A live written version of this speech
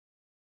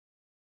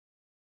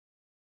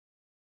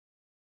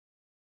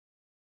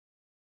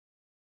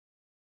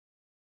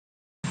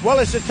Well,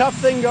 it's a tough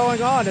thing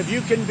going on. If you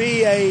can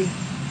be an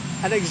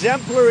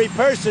exemplary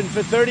person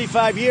for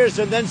 35 years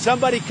and then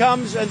somebody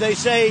comes and they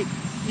say,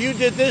 you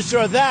did this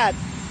or that,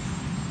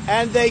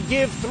 and they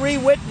give 3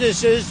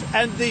 witnesses,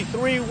 and the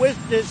 3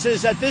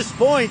 witnesses at this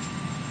point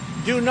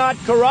do not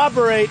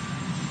corroborate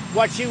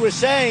what she was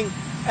saying,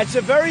 it's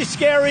a very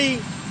scary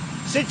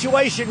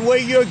situation where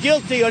you're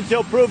guilty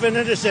until proven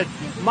innocent.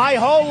 My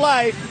whole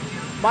life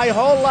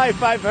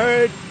I've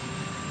heard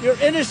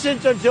you're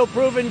innocent until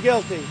proven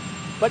guilty.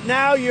 But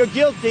now you're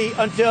guilty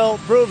until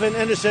proven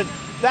innocent.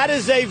 That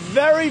is a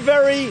very,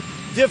 very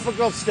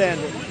difficult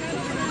standard.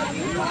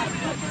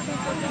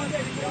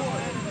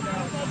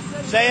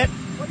 Say it.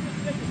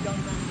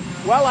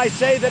 Well, I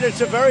say that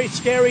it's a very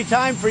scary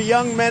time for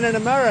young men in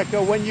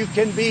America when you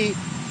can be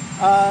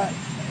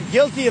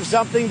guilty of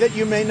something that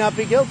you may not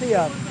be guilty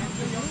of.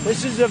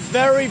 This is a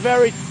very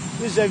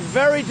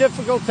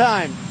difficult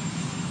time.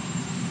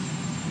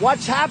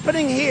 What's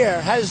happening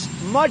here has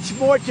much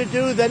more to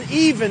do than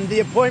even the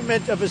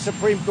appointment of a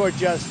Supreme Court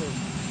justice.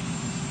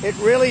 It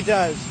really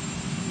does.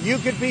 You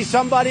could be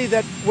somebody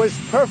that was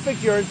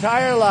perfect your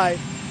entire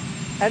life,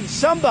 and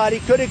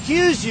somebody could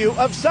accuse you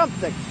of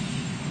something.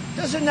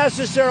 Doesn't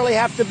necessarily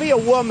have to be a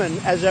woman,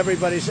 as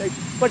everybody says,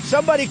 but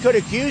somebody could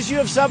accuse you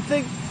of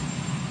something,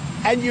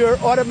 and you're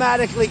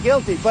automatically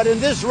guilty. But in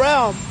this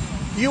realm,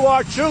 you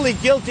are truly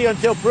guilty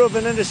until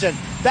proven innocent.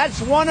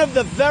 That's one of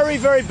the very,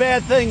 very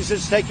bad things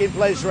that's taking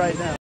place right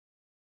now.